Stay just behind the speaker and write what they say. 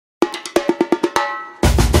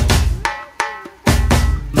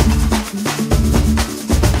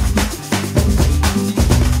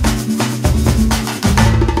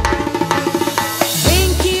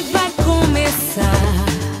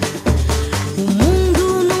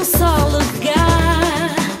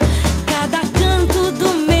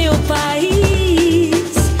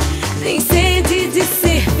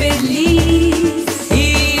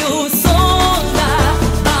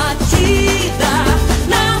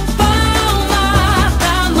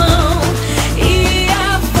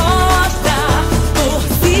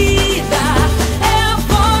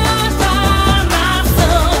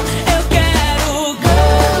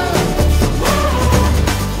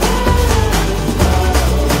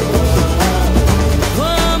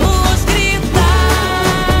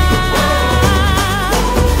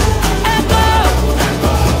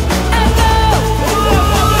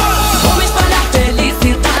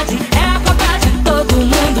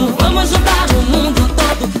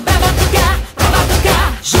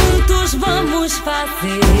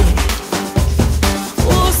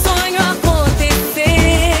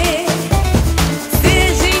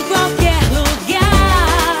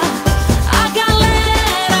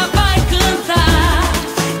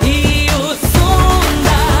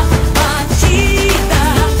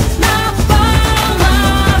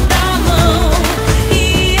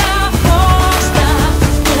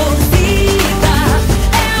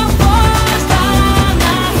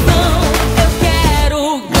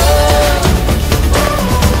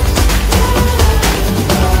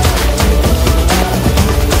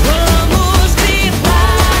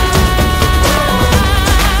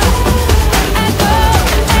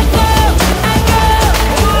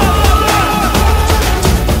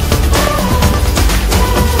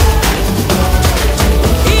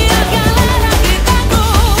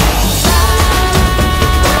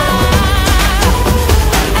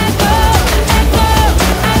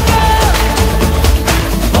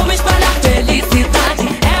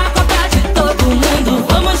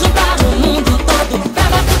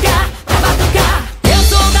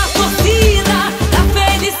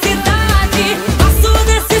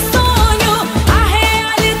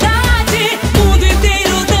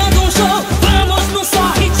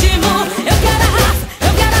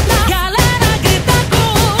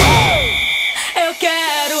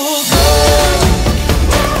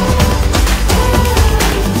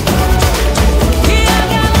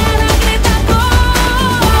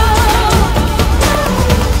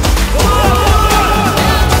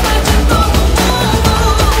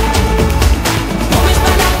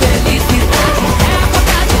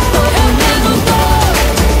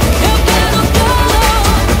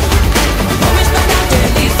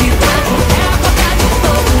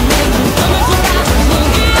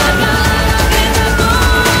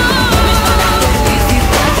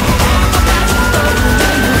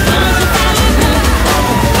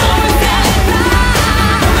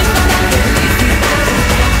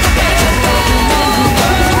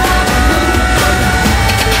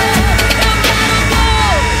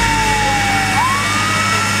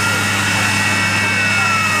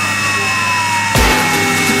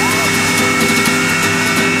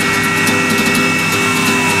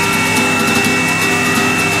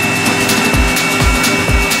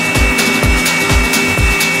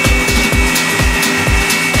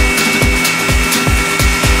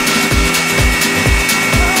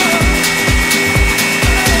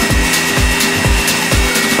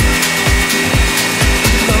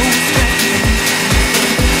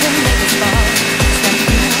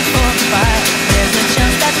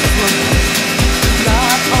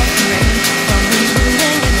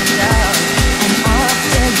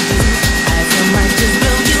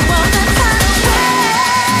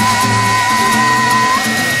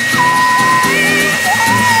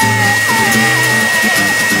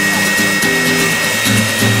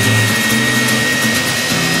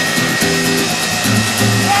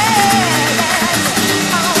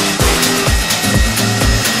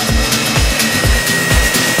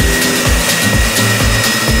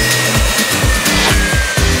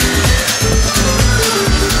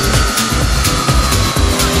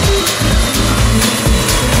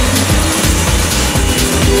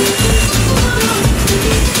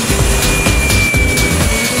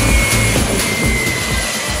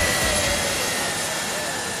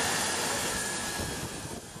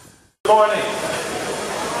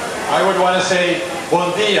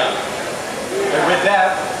dia. And with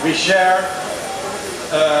that, we share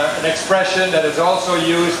an expression that is also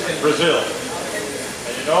used in Brazil.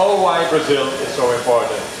 And you know why Brazil is so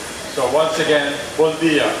important. So once again, bom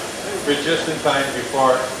dia. We're just in time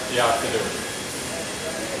before the afternoon.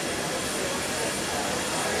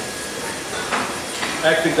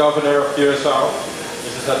 Acting Governor of Curaçao,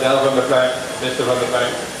 Mrs. Adele van der Plank, Mr. van der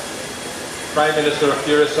Plank. Prime Minister of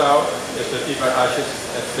Curaçao, Mr. Ivar Ashes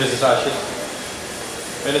and Mrs. Ashes.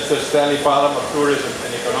 Minister Stanley Palm of Tourism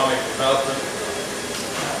and Economic Development.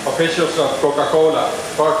 Officials of Coca-Cola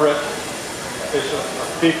Corporate, officials of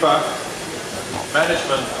FIFA,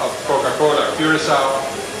 management of Coca-Cola Curaçao,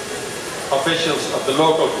 officials of the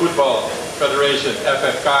local football federation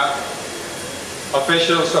FFK,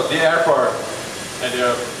 officials of the airport, and there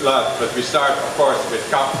are a lot, but we start of course with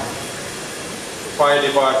CAP, Fire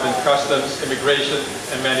Department, Customs, Immigration,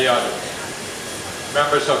 and many others.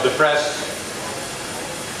 Members of the press,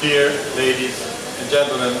 dear ladies and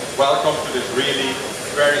gentlemen, welcome to this really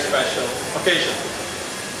very special occasion.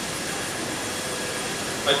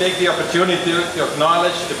 I take the opportunity to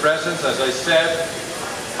acknowledge the presence, as I said,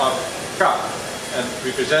 of CAP, and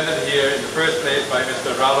represented here in the first place by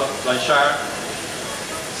Mr. Ralph Blanchard,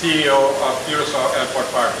 CEO of Curaçao Airport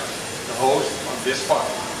Partners, the host of this park.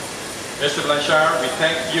 Mr. Blanchard, we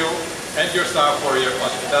thank you and your staff for your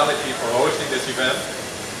hospitality for hosting this event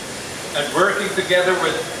and working together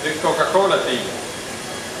with the Coca-Cola team.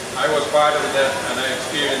 I was part of that and I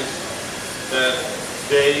experienced that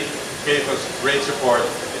they gave us great support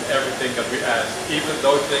in everything that we asked. Even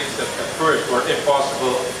those things that at first were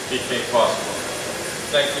impossible became possible.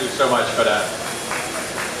 Thank you so much for that.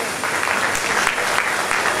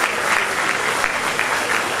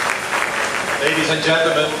 Ladies and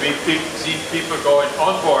gentlemen, we've seen people going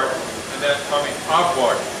on board and then coming off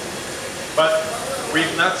board. But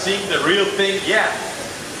we've not seen the real thing yet.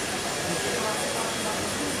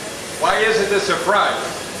 Why is it a surprise?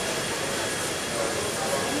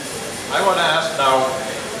 I want to ask now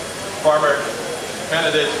former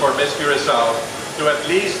candidates for Miss Curaçao to at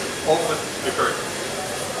least open the curtain.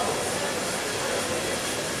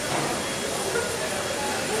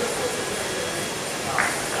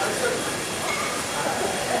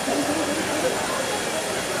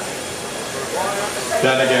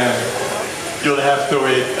 Then again, you'll have to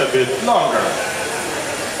wait a bit longer.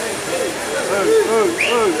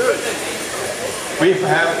 We've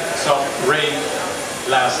had some rain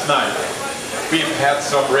last night. We've had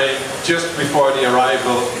some rain just before the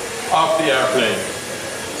arrival of the airplane.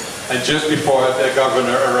 And just before the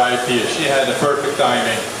governor arrived here. She had the perfect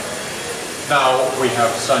timing. Now we have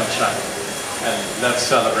sunshine. And let's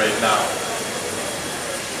celebrate now.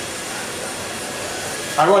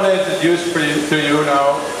 I want to introduce to you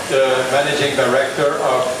now the Managing Director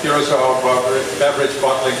of Curaçao Beverage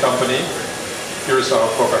Bottling Company, Curaçao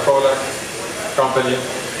Coca-Cola Company,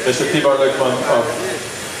 Mr. Tibor Lukman,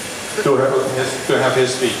 to have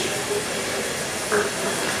his speech.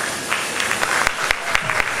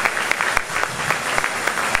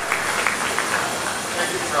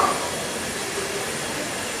 Thank you, Frank.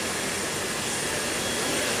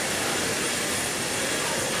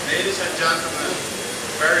 Ladies and gentlemen,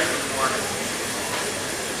 very good morning.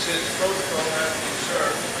 Since protocol has been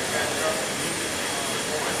served, I can jump immediately on the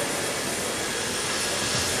point.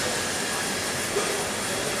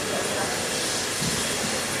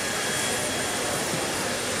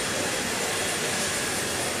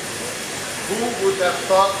 Who would have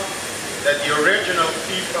thought that the original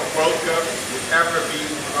FIFA World Cup would ever be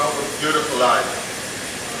in our beautiful island?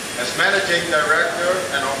 As Managing Director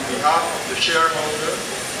and on behalf of the shareholder,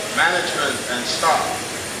 management and staff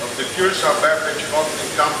of the Curaçao Beverage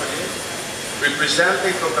Bottling Company,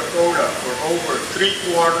 representing Coca-Cola for over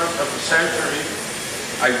 3/4 of a century,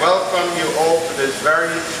 I welcome you all to this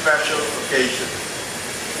very special occasion.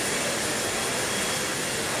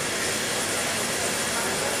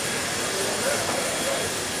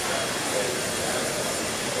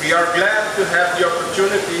 We are glad to have the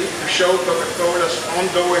opportunity to show Coca-Cola's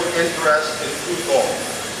ongoing interest in football.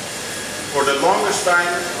 For the longest time,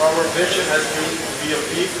 our vision has been to be a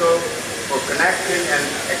vehicle for connecting and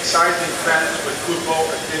exciting fans with football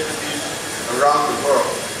activities around the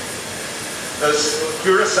world. Thus,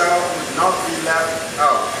 Curaçao would not be left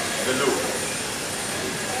out of the loop.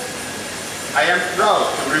 I am proud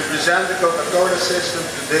to represent the Coca-Cola system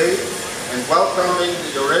today and welcoming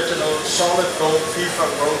the original solid gold FIFA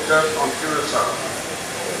World Cup on Curaçao.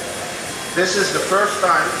 This is the first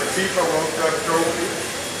time the FIFA World Cup trophy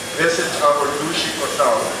visits our Lushi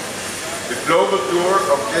Curaçao. The global tour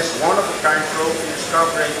of this one-of-a-kind trophy is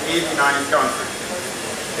covering 89 countries.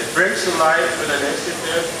 It brings to life an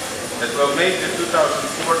initiative that will make the 2014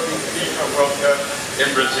 FIFA World Cup in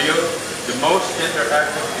Brazil the most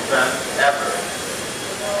interactive event ever.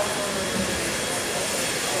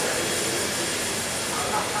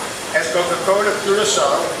 As Coca-Cola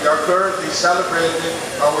Curaçao, we are currently celebrating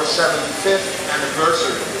our 75th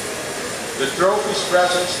anniversary. The trophy's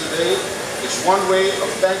presence today is one way of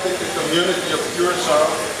thanking the community of Curaçao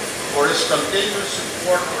for its continuous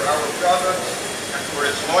support for our products and for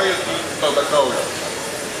its loyalty to Coca-Cola.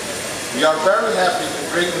 We are very happy to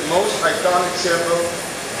bring the most iconic symbol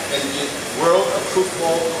in the world of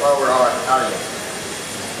football to our island.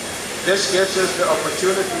 This gives us the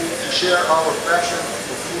opportunity to share our passion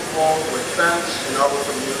for football with fans in our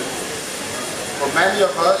community. For many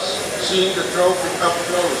of us, seeing the trophy up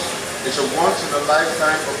close is a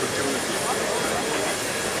once-in-a-lifetime opportunity.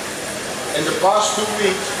 In the past 2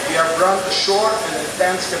 weeks, we have run a short and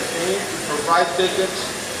intense campaign to provide tickets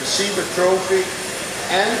to see the trophy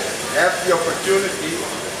and have the opportunity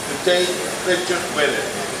to take pictures with it.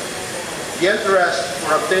 The interest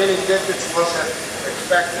for obtaining tickets was as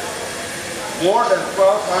expected. More than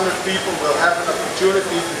 1,200 people will have an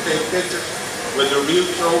opportunity to take pictures with the real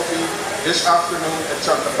trophy this afternoon at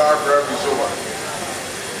Santa Barbara Resort.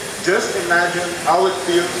 Just imagine how it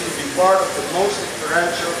feels to be part of the most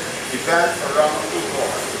influential event around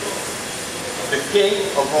football, the king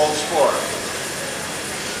of all sports.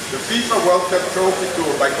 The FIFA World Cup Trophy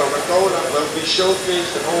Tour by Coca-Cola will be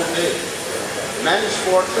showcased the whole day. Many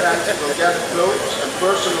sports fans will get a close and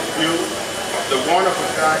personal view of the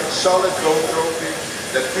one-of-a-kind solid gold trophy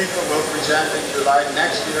that FIFA will present in July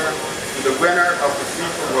next year to the winner of the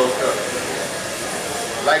FIFA World Cup.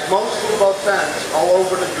 Like most football fans all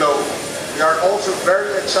over the globe, we are also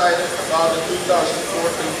very excited about the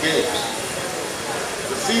 2014 games.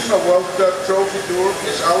 The FIFA World Cup Trophy Tour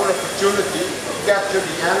is our opportunity to capture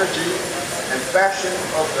the energy and passion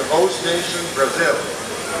of the host nation, Brazil.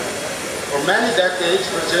 For many decades,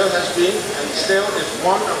 Brazil has been and still is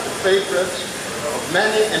one of the favorites of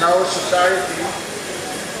many in our society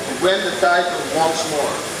to win the title once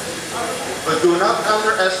more. But do not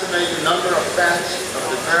underestimate the number of fans of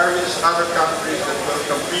the various other countries that will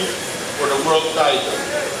compete for the world title.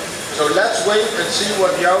 So let's wait and see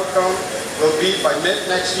what the outcome will be by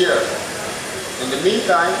mid-next year. In the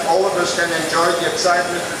meantime, all of us can enjoy the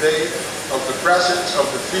excitement today of the presence of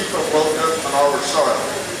the FIFA World Cup on our soil.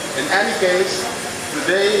 In any case,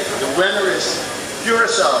 today the winner is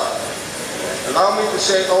Curaçao. Allow me to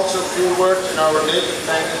say also a few words in our native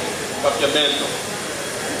language, Papiamento.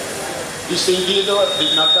 Distinguido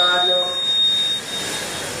dignatario,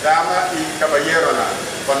 dama y caballero,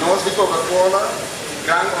 para nós de Coca-Cola, un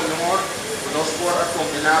gran honor nos por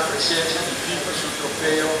combinar presencia de FIFA su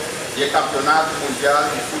trofeo y el Campeonato Mundial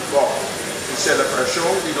de Fútbol, en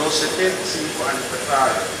celebración de los 75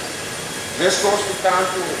 aniversario. Nesse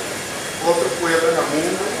tanto outro pueblo no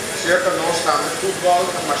mundo, cerca de nós está o futebol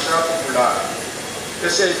demasiado popular.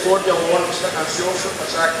 Esse for de amor está ansioso para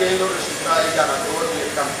saber quem o resultado ganador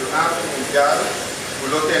do campeonato mundial, o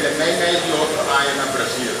lo tem meio de outro ano no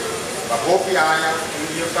Brasil. A Hopi Aya,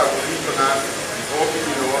 dia favorito na Hopi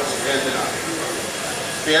de nós,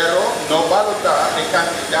 pero não vai estar em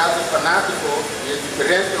quantidade fanático de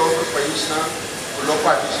diferentes outros países que lo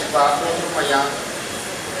participar outro amanhã.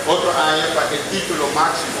 Outro ano para o título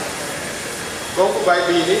máximo. Como vai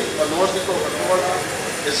vir, para nós de Coca-Cola,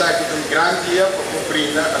 é um grande dia para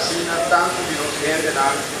cumprir assim tanto de nós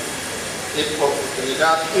gente uma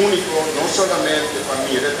oportunidade única, não somente para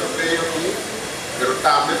mim, o troféu aqui, mas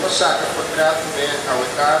também para sacar por trás também a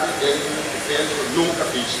vontade dele que penso nunca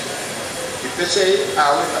visto. E pensei,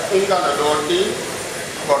 há ganador de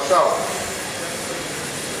Korsou.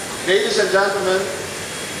 Ladies and gentlemen,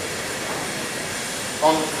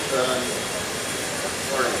 on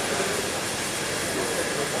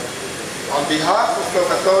behalf of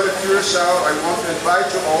Coca-Cola Curaçao, I want to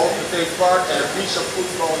invite you all to take part in a piece of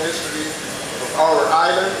football history of our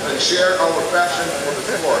island and share our passion for the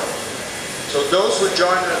sport. So those who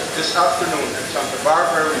join us this afternoon at Santa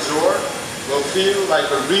Barbara Resort will feel like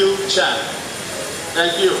a real champ.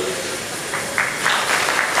 Thank you.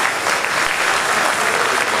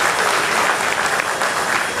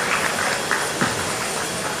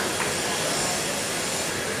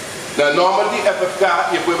 Na norma di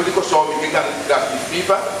FFK e poi di Kosovo che gas di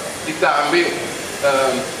FIFA di também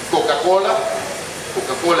Coca-Cola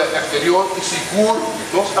exterior e seguro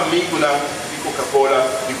nos amigos di Coca-Cola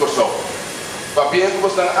di Kosovo. Va bene come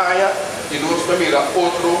sta aia e nos famiglia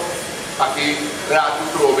outro aqui rato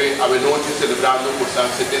trove a noite celebrando questi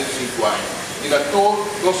 75 anni. E na tour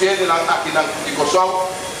non siete aqui di Kosovo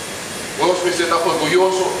Nós me sentimos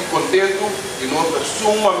orgulhosos e contentos, e nós estamos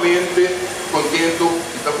sumamente contentos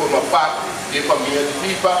de estar formando parte da família de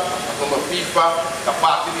FIFA, a família FIFA, a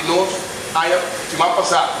parte de nós. Aí, semana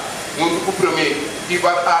passada, muito para mim, e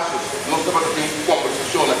vários achos, nós estamos tendo uma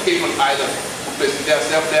conversação na Cayman Islands, com o presidente da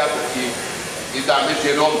Assembleia e também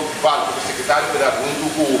Jerome Val, o secretário federal,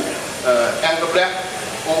 junto com o Engelbrecht,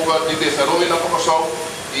 sobre o desenvolvimento na Korsou,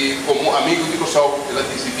 e como amigo de Korsou, ela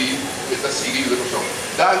decidiu estar seguindo a Korsou.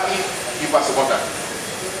 Daqui e passa a votar.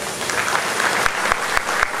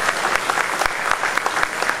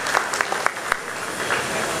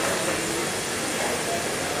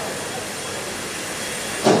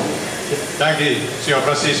 Dank u, signor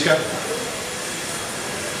Francisca.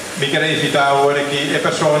 Mi quero invitar agora que a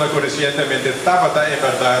pessoa que recentemente estava em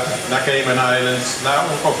verdade na Cayman Islands na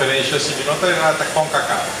uma conferência similar a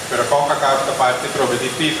CONCACAF. Pero CONCACAF da parte prova di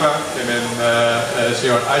FIFA, o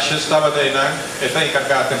signor Ashes estava aí e está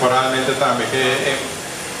encarregado temporalmente também que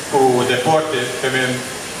o deporte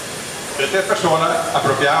de ter pessoa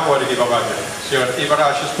apropriada agora que vai fazer. Signor Ivar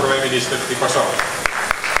Ashes, primeiro-ministro de Korsou.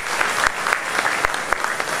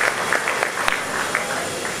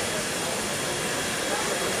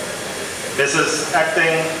 Mrs.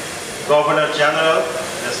 Acting Governor General,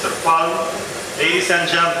 Mr. Palm, ladies and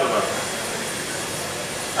gentlemen,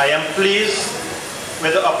 I am pleased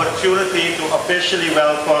with the opportunity to officially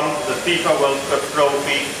welcome the FIFA World Cup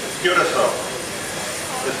Trophy Curaçao.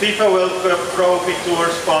 The FIFA World Cup Trophy Tour,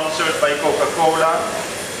 sponsored by Coca-Cola,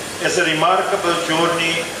 is a remarkable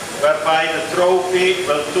journey whereby the trophy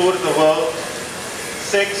will tour the world,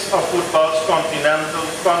 6 of football's continental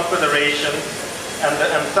confederations, and the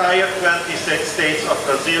entire 26 states of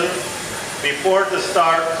Brazil before the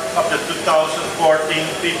start of the 2014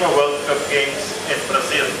 FIFA World Cup Games in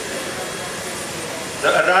Brazil.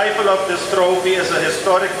 The arrival of this trophy is a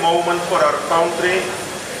historic moment for our country,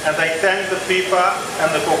 and I thank the FIFA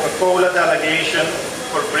and the Coca-Cola delegation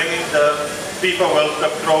for bringing the FIFA World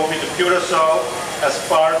Cup Trophy to Curaçao as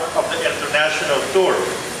part of the international tour.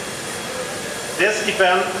 This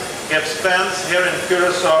event gives fans here in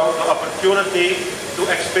Curaçao the opportunity to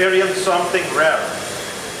experience something rare.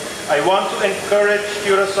 I want to encourage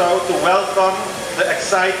Curaçao to welcome the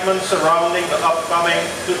excitement surrounding the upcoming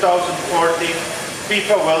 2014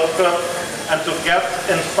 FIFA World Cup and to get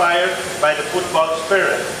inspired by the football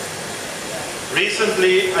spirit.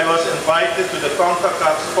 Recently, I was invited to the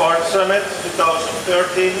CONCACAF Sports Summit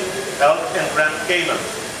 2013 held in Grand Cayman.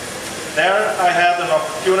 There, I had an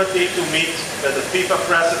opportunity to meet with the FIFA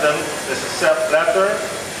president, Mr. Sepp Blatter,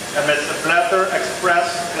 and Mr. Blatter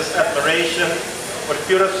expressed his admiration for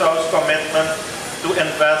Curaçao's commitment to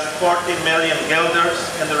invest 40 million guilders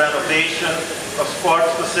in the renovation of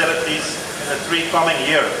sports facilities in the 3 coming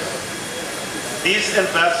years. These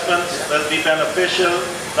investments will be beneficial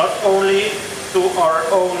not only to our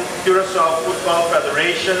own Curaçao Football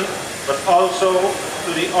Federation, but also to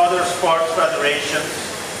the other sports federations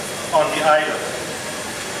on the island.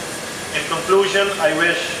 In conclusion, I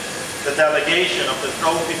wish the delegation of the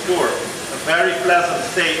Trophy Tour a very pleasant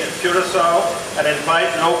stay in Curaçao and invite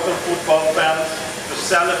local football fans to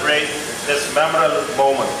celebrate this memorable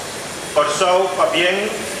moment. Korsou va bien,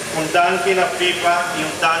 un danki na FIFA y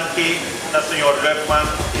un danki na Sr. Löfman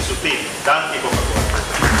y su team. Danki,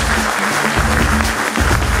 Coca-Cola.